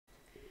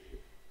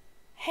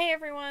Hey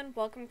everyone,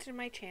 welcome to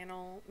my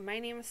channel. My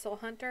name is Soul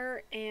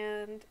Hunter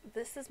and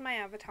this is my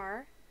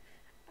avatar.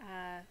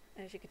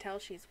 As you can tell,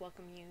 she's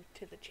welcoming you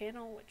to the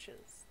channel, which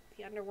is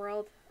the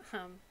underworld.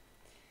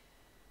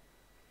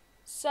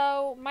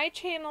 So my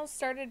channel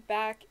started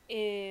back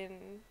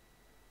in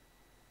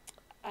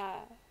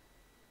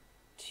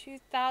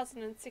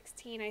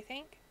 2016, I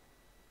think.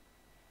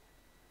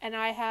 And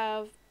I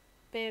have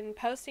been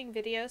posting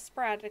videos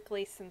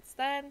sporadically since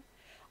then.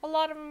 A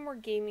lot of them were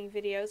gaming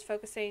videos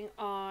focusing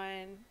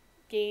on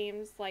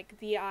games like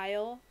The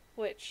Isle,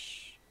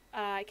 which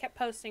I kept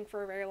posting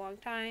for a very long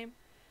time.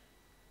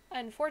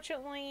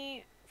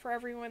 Unfortunately, for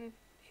everyone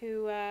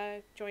who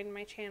joined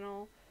my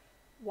channel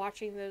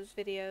watching those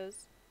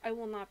videos, I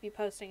will not be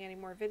posting any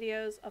more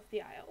videos of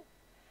The Isle.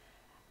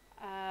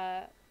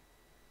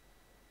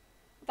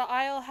 The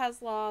Isle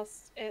has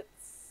lost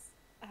its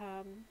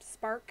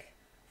spark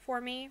for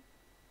me,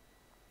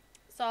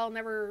 so I'll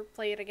never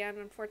play it again,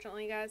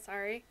 unfortunately, guys.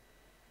 Sorry.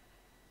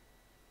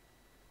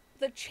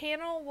 The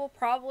channel will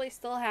probably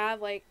still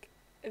have like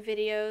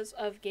videos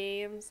of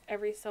games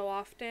every so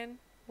often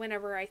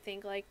whenever I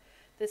think like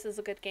this is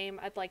a good game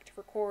I'd like to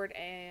record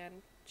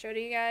and show to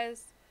you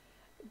guys.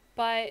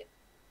 But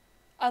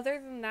other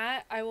than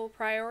that, I will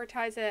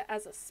prioritize it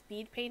as a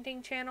speed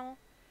painting channel.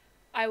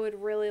 I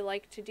would really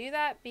like to do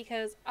that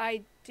because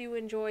I do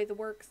enjoy the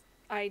works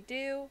I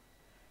do,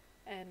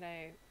 and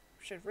I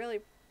should really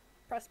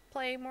press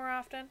play more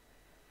often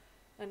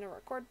than the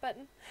record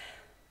button.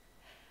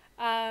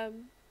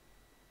 Um,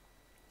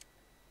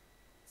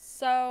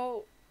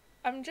 So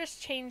I'm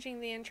just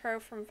changing the intro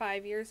from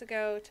 5 years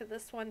ago to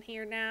this one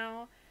here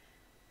now.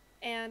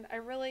 And I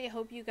really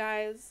hope you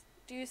guys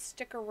do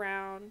stick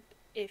around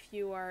if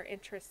you are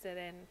interested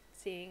in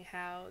seeing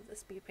how the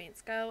speed paints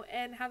go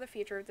and how the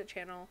future of the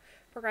channel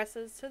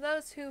progresses. To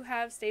those who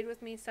have stayed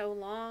with me so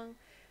long,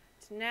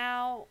 to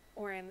now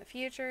or in the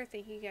future,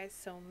 thank you guys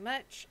so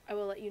much. I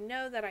will let you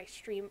know that I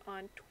stream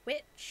on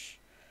Twitch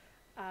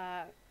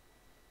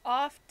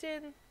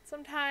often,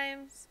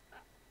 sometimes,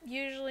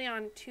 usually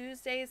on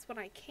Tuesdays when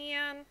I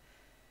can,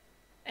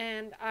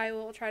 and I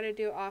will try to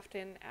do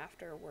often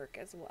after work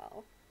as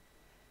well.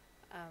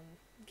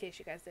 In case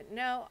you guys didn't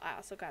know, I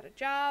also got a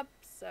job,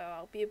 so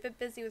I'll be a bit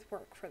busy with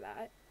work for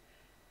that.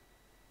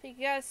 Thank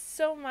you guys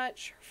so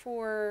much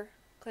for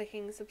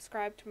clicking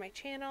subscribe to my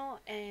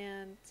channel,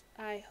 and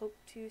I hope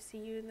to see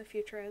you in the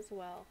future as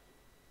well.